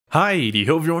Hi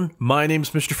everyone, my name's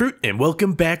Mr. Fruit and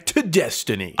welcome back to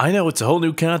Destiny. I know it's a whole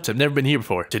new concept, never been here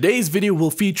before. Today's video will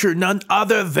feature none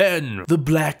other than the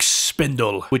Black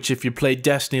Spindle, which if you played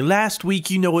Destiny last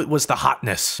week, you know it was the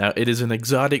hotness. Now it is an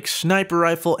exotic sniper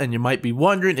rifle and you might be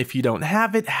wondering if you don't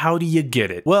have it, how do you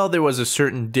get it? Well, there was a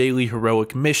certain daily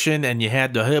heroic mission and you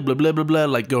had to blah blah blah blah,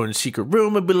 like go in a secret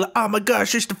room and be like, oh my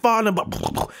gosh, it's the fallen,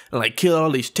 and like kill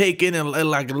all these taken in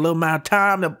like a little amount of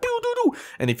time,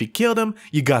 and if you killed him,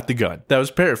 you got the gun. That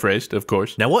was paraphrased, of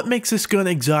course. Now, what makes this gun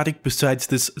exotic besides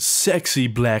this sexy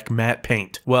black matte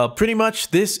paint? Well, pretty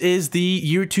much this is the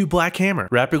Year 2 Black Hammer.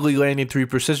 Rapidly landing 3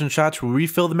 precision shots will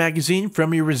refill the magazine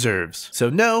from your reserves.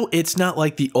 So no, it's not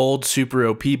like the old super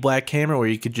OP Black Hammer where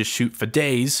you could just shoot for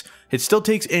days. It still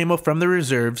takes ammo from the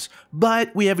reserves,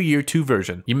 but we have a Year 2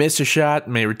 version. You miss a shot,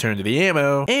 may return to the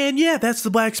ammo, and yeah, that's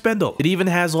the Black Spindle. It even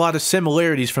has a lot of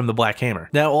similarities from the Black Hammer.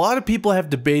 Now, a lot of people have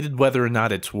debated whether or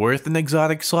not it's worth an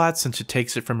exotic slot since it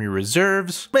takes it from your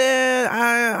reserves.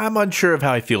 I'm unsure of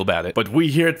how I feel about it. But we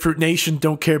here at Fruit Nation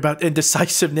don't care about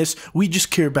indecisiveness, we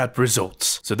just care about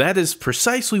results. So that is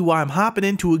precisely why I'm hopping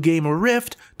into a game of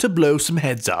Rift to blow some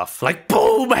heads off. Like,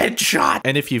 boom, headshot!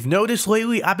 And if you've noticed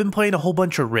lately, I've been playing a whole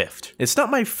bunch of Rift. It's not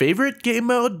my favorite game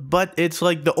mode, but it's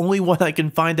like the only one I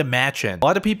can find a match in. A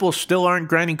lot of people still aren't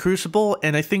grinding Crucible,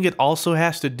 and I think it also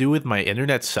has to do with my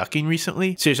internet sucking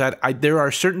recently. Seriously, there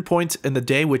are certain points in the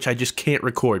day which I just can't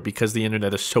record because the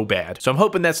internet is so bad. So I'm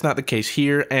hoping that's not the case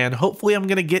here, and hopefully I'm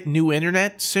gonna get new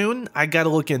internet soon. I gotta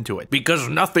look into it. Because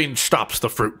nothing stops the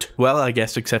Fruit. Well, I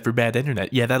guess except for bad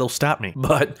internet. Yeah, that'll stop me.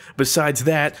 But besides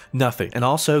that, nothing. And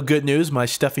also, good news, my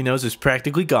stuffy nose is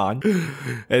practically gone.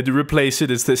 And to replace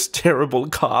it is this terrible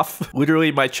cough.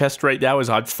 Literally, my chest right now is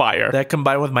on fire. That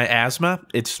combined with my asthma,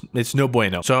 it's no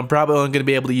bueno. So I'm probably only gonna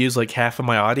be able to use like half of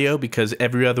my audio because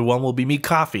every other one will be me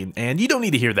coughing, and you don't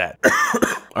need to hear that.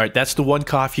 Alright, that's the one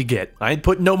cough you get. I ain't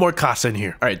putting no more coughs in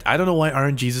here. Alright, I don't know why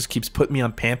RNGesus keeps putting me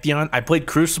on Pantheon. I played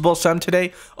Crucible some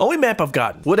today. Only map I've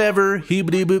gotten. Whatever,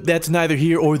 heebity boop, that's neither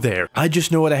here or there. I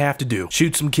just know what I have to do.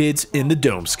 Shoot some kids in the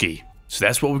dome ski. So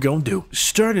that's what we're gonna do.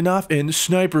 Starting off in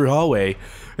Sniper Hallway,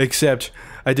 except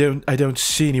I don't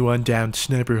see anyone down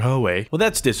Sniper Hallway. Well,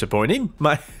 that's disappointing.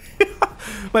 My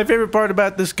favorite part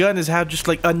about this gun is how just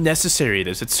like unnecessary it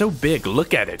is. It's so big.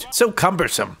 Look at it. So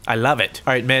cumbersome. I love it.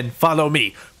 All right, men, follow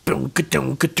me. I'm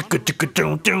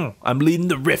leading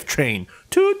the Rift train.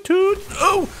 Toot toot.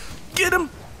 Oh, get him.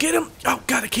 Get him. Oh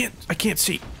God, I can't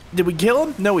see. Did we kill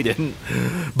him? No, we didn't.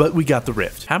 But we got the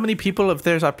Rift. How many people of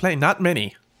theirs are playing? Not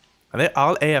many. Are they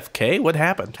all AFK? What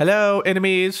happened? Hello,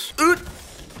 enemies.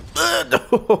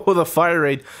 The fire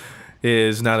rate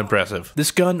is not impressive. This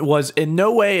gun was in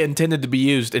no way intended to be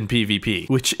used in PvP,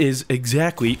 which is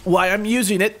exactly why I'm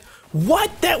using it.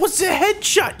 What? That was a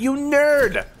headshot, you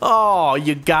nerd! Oh,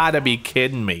 you gotta be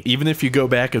kidding me. Even if you go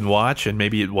back and watch and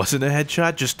maybe it wasn't a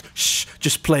headshot,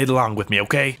 just play it along with me,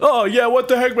 okay? Oh yeah, what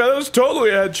the heck, man? That was totally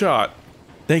a headshot.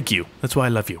 Thank you. That's why I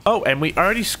love you. Oh, and we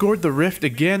already scored the Rift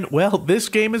again. Well, this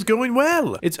game is going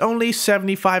well. It's only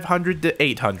 7,500 to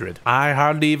 800. I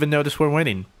hardly even notice we're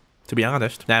winning, to be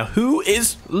honest. Now, who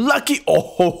is lucky? Oh,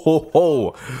 ho, ho,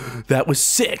 ho. That was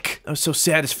sick. That was so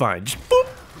satisfying. Just boop,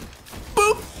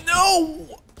 boop. No.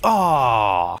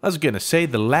 Oh, I was gonna say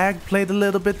the lag played a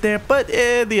little bit there, but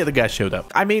the other guy showed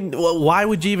up. I mean, well, why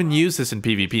would you even use this in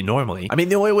PvP normally? I mean,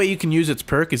 the only way you can use its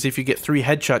perk is if you get 3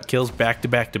 headshot kills back to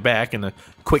back to back in a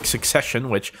quick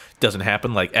succession, which doesn't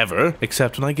happen like ever,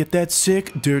 except when I get that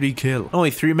sick, dirty kill.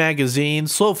 Only 3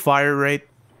 magazines, slow fire rate.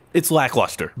 It's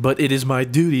lackluster, but it is my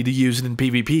duty to use it in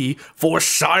PvP for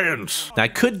science. Now, I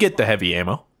could get the heavy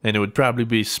ammo. And it would probably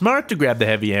be smart to grab the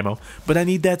heavy ammo, but I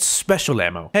need that special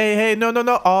ammo. Hey, no.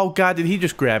 Oh, God, did he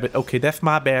just grab it? Okay, that's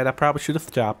my bad. I probably should have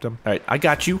stopped him. All right, I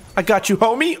got you,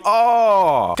 homie.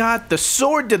 Oh, God, the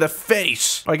sword to the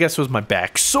face. I guess it was my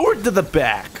back. Sword to the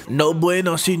back. No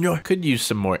bueno, senor. Could use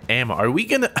some more ammo. Are we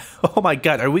gonna, oh my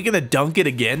God, are we gonna dunk it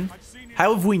again?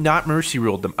 How have we not mercy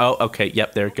ruled them? Oh, okay,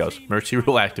 yep, there it goes. Mercy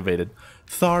rule activated.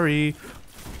 Sorry.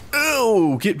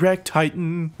 Oh, get wrecked,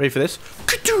 Titan. Ready for this?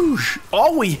 Kadoosh!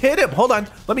 Oh, we hit him. Hold on.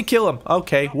 Let me kill him.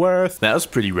 Okay, worth. That was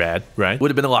pretty rad, right?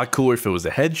 Would have been a lot cooler if it was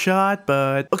a headshot,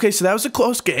 but... Okay, so that was a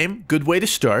close game. Good way to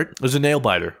start. It was a nail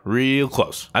biter. Real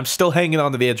close. I'm still hanging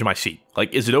on to the edge of my seat.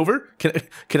 Like, is it over? Can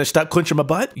I stop clenching my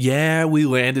butt? Yeah, we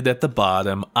landed at the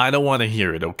bottom. I don't want to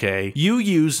hear it, okay? You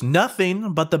use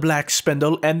nothing but the Black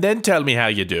Spindle and then tell me how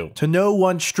you do. To know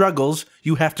one struggles,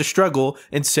 you have to struggle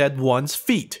in said one's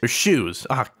feet or shoes.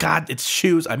 Ah, God, its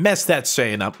shoes. I messed that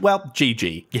saying up. Well,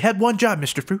 GG. You had one job,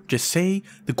 Mr. Fruit. Just say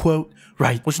the quote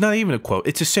right. Well, it's not even a quote.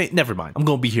 It's a saying. Never mind. I'm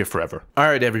gonna be here forever. All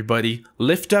right, everybody.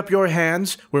 Lift up your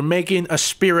hands. We're making a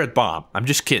spirit bomb. I'm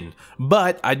just kidding.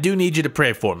 But I do need you to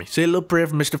pray for me. Say a little prayer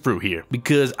for Mr. Fruit here.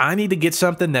 Because I need to get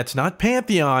something that's not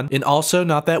Pantheon and also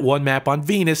not that one map on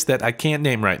Venus that I can't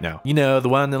name right now. You know, the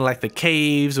one in like the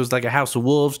caves. It was like a House of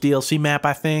Wolves DLC map,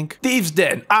 I think. Thieves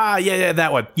Den. Ah, yeah,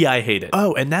 that one. Yeah, I hate it.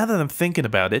 Oh, and now that I'm thinking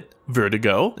about it,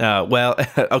 Vertigo. Well,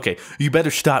 okay, you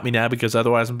better stop me now because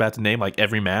otherwise I'm about to name like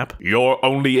every map. Your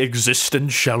only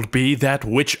existence shall be that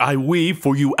which I weave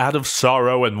for you out of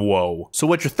sorrow and woe. So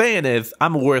what you're saying is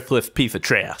I'm a worthless piece of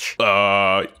trash.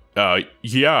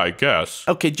 Yeah, I guess.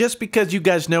 Okay, just because you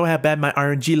guys know how bad my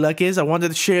RNG luck is, I wanted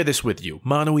to share this with you.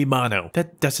 Mono-y-mono.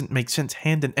 That doesn't make sense.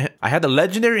 I had a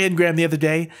legendary engram the other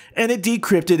day, and it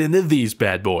decrypted into these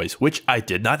bad boys, which I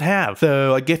did not have.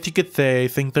 So I guess you could say,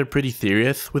 think they're pretty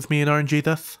serious with me in RNG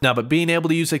thus. Now, but being able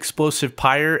to use explosive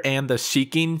pyre and the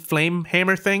seeking flame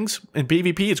hammer things in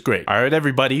PvP is great. All right,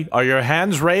 everybody, are your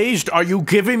hands raised? Are you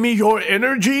giving me your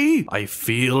energy? I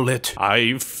feel it.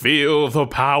 I feel the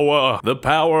power. The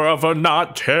power of a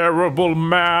not terrible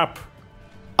map.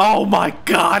 Oh my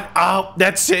god. Oh,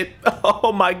 that's it.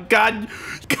 Oh my god.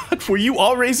 God, were you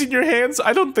all raising your hands?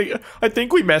 I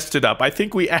think we messed it up. I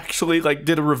think we actually like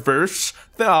did a reverse.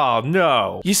 Oh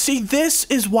no. You see, this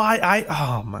is why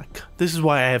oh my god. This is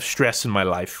why I have stress in my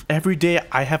life. Every day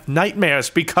I have nightmares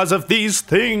because of these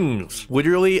things.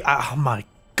 Literally, oh my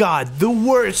god, the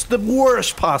worst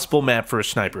possible map for a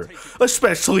sniper.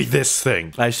 Especially this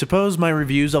thing. I suppose my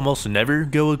reviews almost never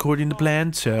go according to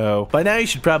plan, so by now you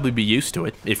should probably be used to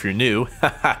it. If you're new,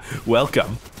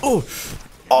 welcome.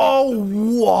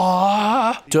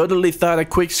 What? Totally thought I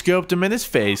quick scoped him in his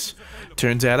face.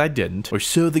 Turns out I didn't. Or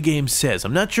so the game says.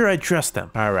 I'm not sure I trust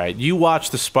them. Alright, you watch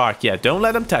the spark. Yeah, don't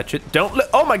let him touch it.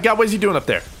 Oh my god, what is he doing up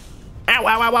there? Ow,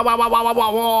 ow, ow, ow, ow, ow, ow,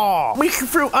 ow, ow. Mr.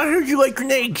 Fruit, I heard you like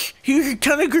grenades. Here's a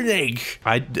ton of grenades.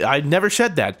 I never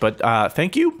said that, but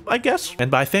thank you, I guess.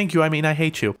 And by thank you, I mean I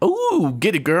hate you. Ooh,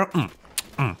 get it, girl.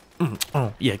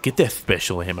 Oh, yeah, get that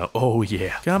special ammo. Oh,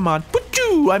 yeah. Come on.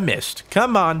 I missed.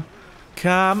 Come on.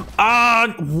 Come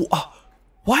on.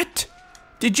 What?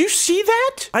 Did you see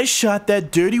that? I shot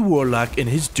that dirty warlock in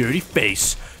his dirty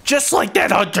face. Just like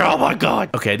that, Hunter. Oh my god.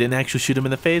 Okay, I didn't actually shoot him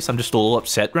in the face. I'm just a little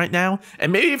upset right now.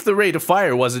 And maybe if the rate of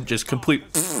fire wasn't just complete,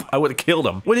 I would have killed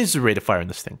him. What is the rate of fire in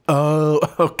this thing? Oh,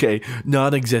 okay.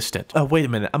 Non-existent. Oh, wait a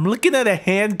minute. I'm looking at a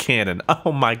hand cannon.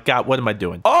 Oh my god, what am I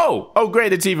doing? Oh,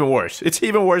 great. It's even worse. It's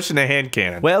even worse than a hand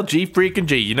cannon. Well, G freaking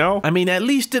G, you know? I mean, at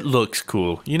least it looks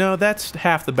cool. You know, that's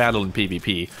half the battle in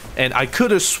PvP. And I could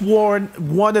have sworn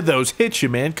one of those hit you,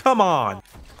 man. Come on.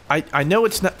 I know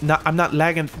it's not I'm not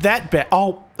lagging that bad.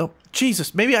 Oh,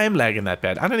 Jesus, maybe I am lagging that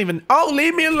bad. I don't even,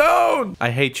 leave me alone.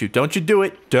 I hate you. Don't you do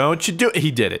it. Don't you do it.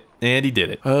 He did it. And he did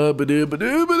it.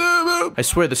 I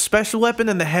swear the special weapon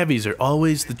and the heavies are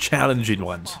always the challenging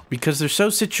ones because they're so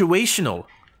situational.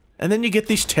 And then you get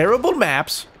these terrible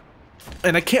maps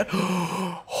and I can't.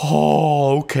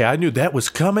 Oh, okay. I knew that was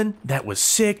coming. That was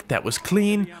sick. That was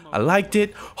clean. I liked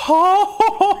it.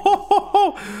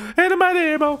 And I'm out of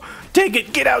ammo. Take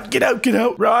it. Get out. Get out. Get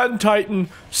out. Run, Titan.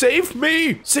 Save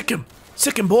me. Sick him.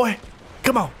 Sick him, boy.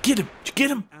 Come on. Get him.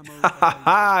 Get him.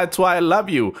 That's why I love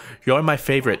you. You're my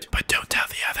favorite. But don't tell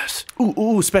the others.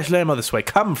 Ooh, special ammo this way.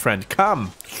 Come, friend.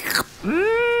 Come.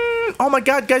 Oh my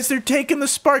god, guys. They're taking the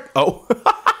spark. Oh.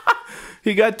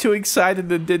 He got too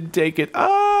excited and didn't take it.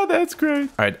 Oh, that's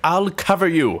great. All right, I'll cover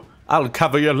you. I'll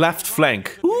cover your left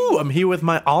flank. Ooh, I'm here with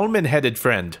my almond-headed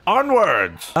friend.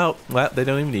 Onwards. Oh, well, they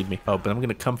don't even need me. Oh, but I'm going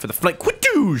to come for the flank.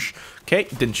 Quitouche. Okay,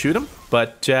 didn't shoot him,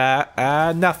 but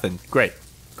nothing. Great.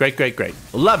 Great.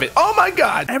 Love it. Oh my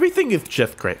god. Everything is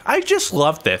just great. I just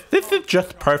love this. This is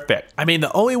just perfect. I mean,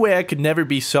 the only way I could never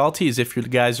be salty is if you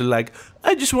guys are like,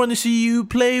 I just want to see you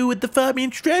play with the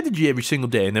Fabian strategy every single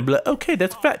day. And then be like, okay,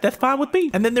 that's fine with me.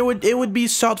 And then it would be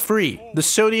salt-free. The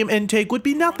sodium intake would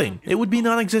be nothing. It would be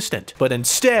non-existent. But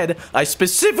instead, I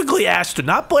specifically asked to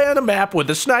not play on a map with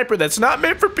a sniper that's not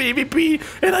meant for PvP,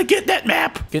 and I get that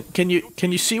map. Can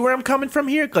you see where I'm coming from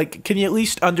here? Like, can you at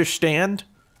least understand?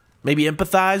 Maybe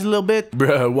empathize a little bit?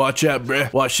 Bruh, watch out,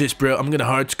 bruh. Watch this, bro. I'm gonna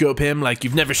hardscope him like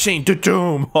you've never seen.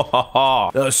 Doom. Ha ha ha.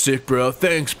 That was sick, bro.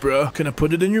 Thanks, bro. Can I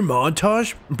put it in your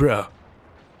montage? Bruh.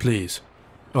 Please.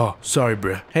 Oh, sorry,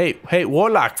 bruh. Hey,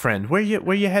 Warlock friend. Where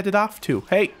you headed off to?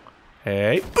 Hey.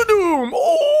 Ba-doom.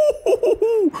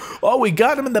 Oh, we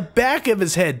got him in the back of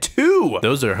his head, too.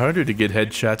 Those are harder to get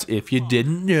headshots if you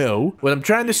didn't know. What I'm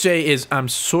trying to say is I'm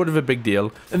sort of a big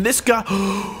deal. And this guy...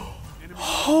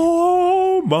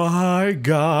 Oh my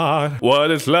god.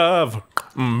 What is love?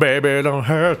 Baby, don't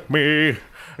hurt me.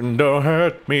 Don't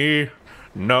hurt me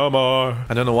no more.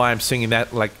 I don't know why I'm singing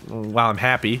that like while I'm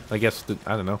happy. I guess,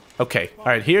 I don't know. Okay, all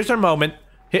right, here's our moment.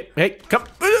 Hey, come.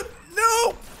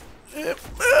 No.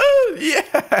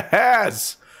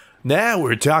 Yes. Now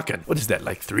we're talking. What is that,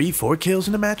 like 3-4 kills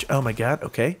in a match? Oh my god,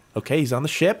 okay. Okay, he's on the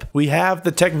ship. We have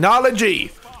the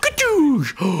technology.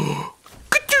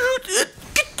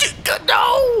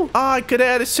 No! Oh, I could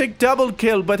add a sick double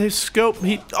kill, but his scope,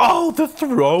 oh, the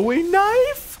throwing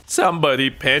knife? Somebody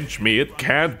pinch me, it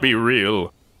can't be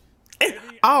real.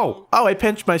 Oh, I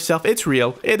pinched myself. It's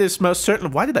real. It is most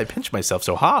certainly. Why did I pinch myself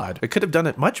so hard? I could have done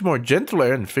it much more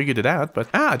gentler and figured it out, but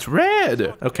it's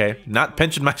red. Okay, not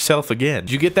pinching myself again.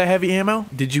 Did you get that heavy ammo?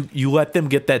 Did you let them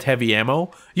get that heavy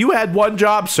ammo? You had one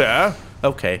job, sir.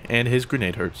 Okay, and his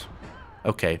grenade hurts.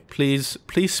 Okay, please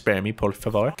spare me, por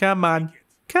favor. Come on.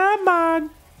 Come on.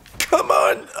 Come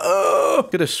on. Oh,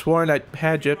 could have sworn I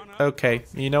had you. Okay,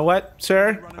 you know what,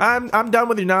 sir? I'm done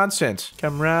with your nonsense.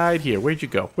 Come right here. Where'd you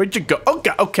go? Where'd you go? Oh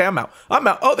god. Okay, I'm out. I'm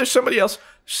out. Oh, there's somebody else.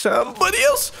 Somebody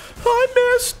else.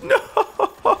 I missed. No.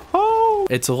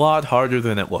 It's a lot harder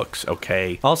than it looks.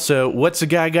 Okay. Also, what's a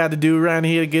guy got to do around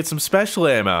here to get some special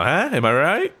ammo? Huh? Am I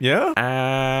right?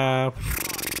 Yeah.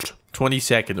 20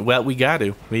 seconds. Well, we got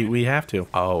to. We have to.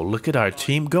 Oh, look at our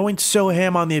team going so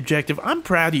ham on the objective. I'm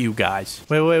proud of you guys.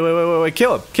 Wait.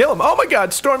 Kill him. Kill him. Oh my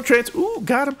god. Storm trance. Ooh,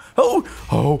 got him.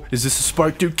 Oh, is this a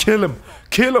spark dude? Kill him.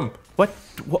 Kill him. What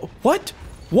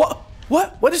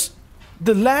is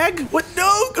the lag? What?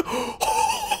 No.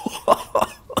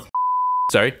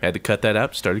 Sorry, had to cut that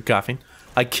up. Started coughing.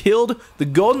 I killed the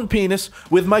golden penis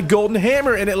with my golden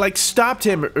hammer and it like stopped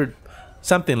him or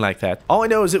something like that. All I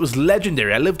know is it was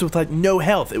legendary. I lived with like no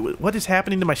health. What is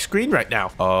happening to my screen right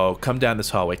now? Oh, come down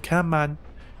this hallway. Come on.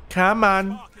 Come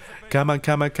on. Come on,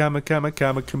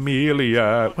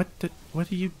 Camellia.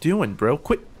 What are you doing, bro?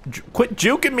 Quit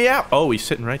juking me out. Oh, he's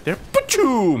sitting right there.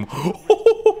 Pachoom!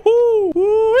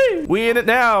 We in it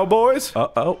now, boys.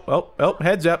 Oh,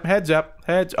 heads up.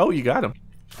 Oh, you got him.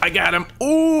 I got him.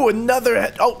 Ooh, another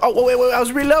head. Oh, wait, I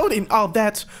was reloading. Oh,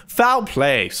 that's foul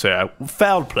play, sir.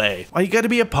 Foul play. Why you gotta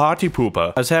be a party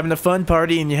pooper? I was having a fun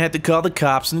party and you had to call the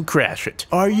cops and crash it.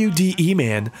 R-U-D-E,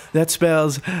 man. That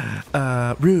spells,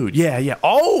 rude. Yeah.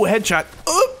 Oh, headshot.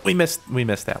 Oh, we missed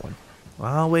that one.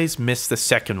 Always miss the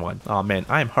second one. Oh, man,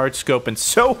 I am hard scoping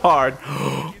so hard.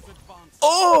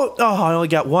 Oh, I only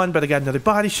got one, but I got another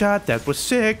body shot. That was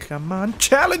sick. Come on,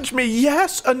 challenge me.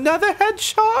 Yes, another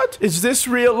headshot. Is this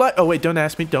real life? Oh, wait, don't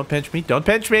ask me. Don't pinch me. Don't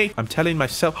pinch me. I'm telling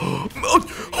myself.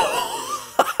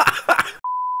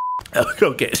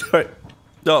 Okay, sorry.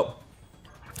 Oh,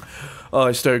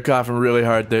 I started coughing really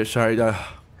hard there. Sorry.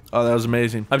 Oh, that was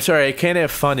amazing. I'm sorry, I can't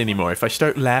have fun anymore. If I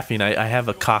start laughing, I have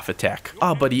a cough attack.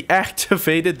 Oh, but he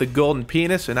activated the golden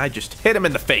penis and I just hit him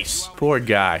in the face. Poor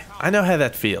guy. I know how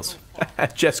that feels.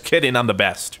 Just kidding, I'm the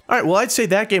best. Alright, well, I'd say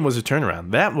that game was a turnaround.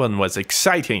 That one was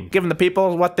exciting. Giving the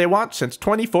people what they want since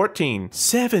 2014.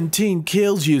 17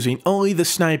 kills using only the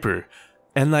sniper.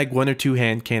 And like 1 or 2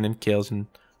 hand cannon kills and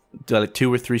like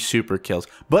 2 or 3 super kills.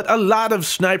 But a lot of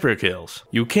sniper kills.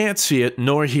 You can't see it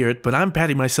nor hear it, but I'm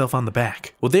patting myself on the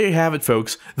back. Well, there you have it,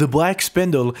 folks. The Black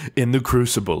Spindle in the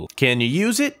Crucible. Can you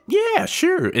use it? Yeah,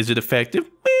 sure. Is it effective?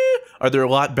 Are there a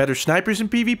lot better snipers in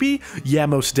PvP? Yeah,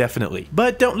 most definitely.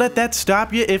 But don't let that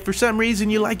stop you. If for some reason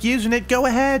you like using it, go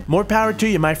ahead. More power to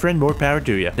you, my friend. More power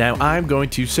to you. Now, I'm going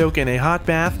to soak in a hot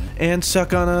bath and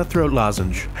suck on a throat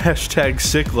lozenge. Hashtag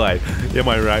sick life. Am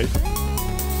I right?